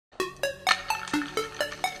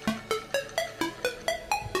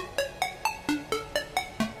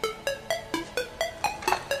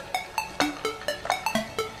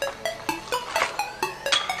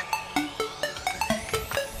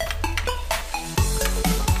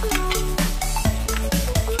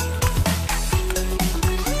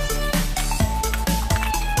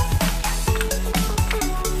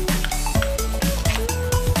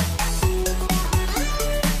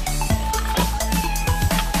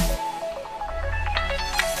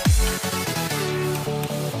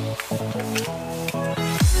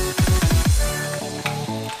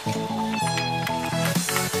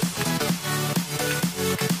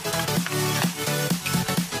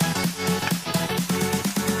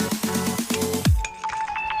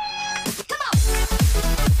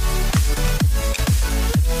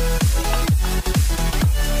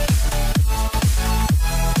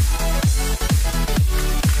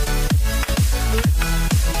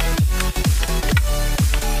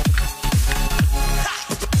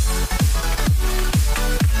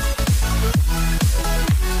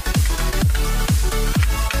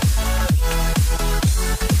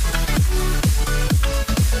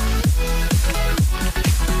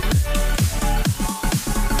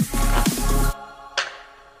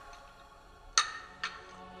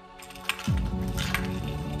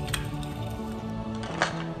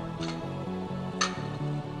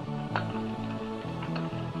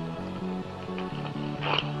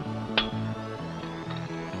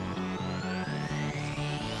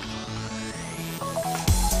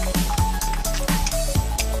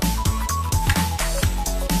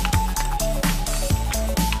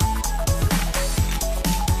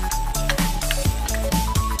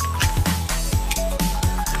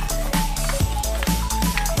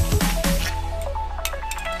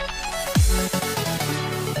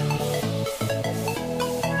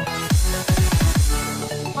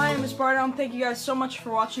name is Barrdown. Thank you guys so much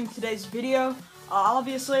for watching today's video.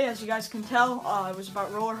 Obviously, as you guys can tell, it was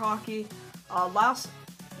about roller hockey. Last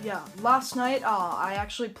night, I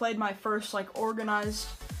actually played my first, organized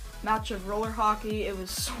match of roller hockey. It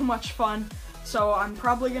was so much fun. So I'm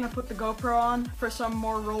probably going to put the GoPro on for some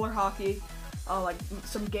more roller hockey, like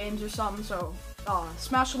some games or something. So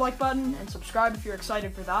smash the like button and subscribe if you're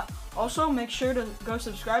excited for that. Also, make sure to go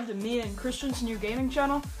subscribe to me and Christian's new gaming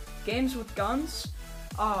channel, Games with Guns.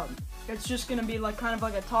 It's just going to be kind of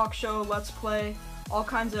like a talk show, let's play, all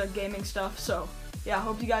kinds of gaming stuff. So yeah, I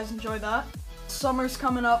hope you guys enjoy that. Summer's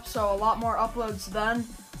coming up, so a lot more uploads then.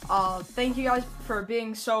 Thank you guys for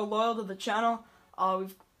being so loyal to the channel.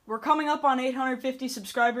 We're coming up on 850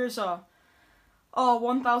 subscribers.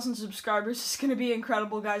 1,000 subscribers is going to be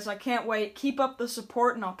incredible, guys. I can't wait. Keep up the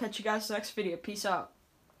support, and I'll catch you guys next video. Peace out.